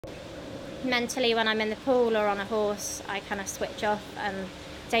Mentally, when I'm in the pool or on a horse, I kind of switch off and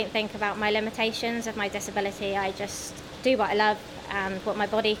don't think about my limitations of my disability. I just do what I love and what my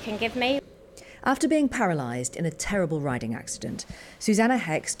body can give me. After being paralysed in a terrible riding accident, Suzanna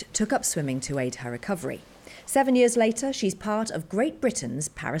Hext took up swimming to aid her recovery. 7 years later, she's part of Great Britain's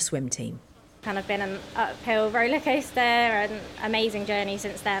para-swim team. Kind of been an uphill roller coaster and amazing journey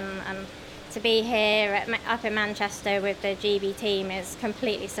since then, and to be here up in Manchester with the GB team is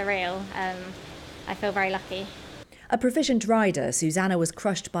completely surreal. I feel very lucky. A proficient rider, Suzanna was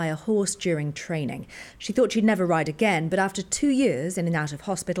crushed by a horse during training. She thought she'd never ride again, but after 2 years in and out of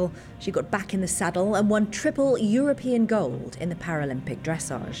hospital, she got back in the saddle and won triple European gold in the Paralympic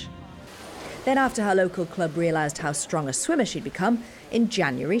dressage. Then, after her local club realised how strong a swimmer she'd become, in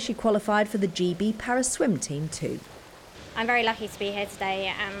January she qualified for the GB para-swim team too. I'm very lucky to be here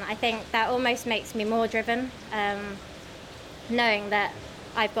today, and I think that almost makes me more driven, knowing that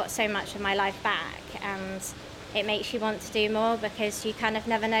I've got so much of my life back, and it makes you want to do more because you kind of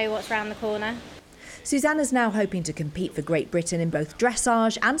never know what's around the corner. Suzanna's now hoping to compete for Great Britain in both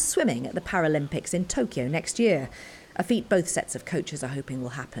dressage and swimming at the Paralympics in Tokyo next year, a feat both sets of coaches are hoping will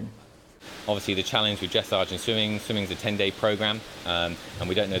happen. Obviously the challenge with dressage and swimming's a 10-day programme, and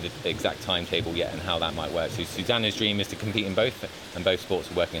we don't know the exact timetable yet and how that might work. So Susanna's dream is to compete in both, and both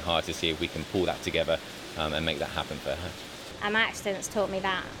sports are working hard to see if we can pull that together and make that happen for her. My accidents taught me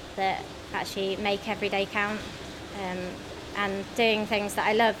that actually make every day count, and doing things that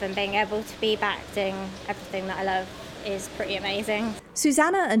I love and being able to be back doing everything that I love is pretty amazing.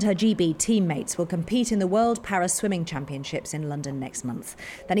 Suzanna and her GB teammates will compete in the World Para-Swimming Championships in London next month.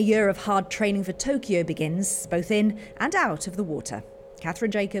 Then a year of hard training for Tokyo begins, both in and out of the water. Catherine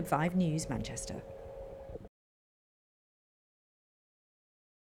Jacob, 5 News, Manchester.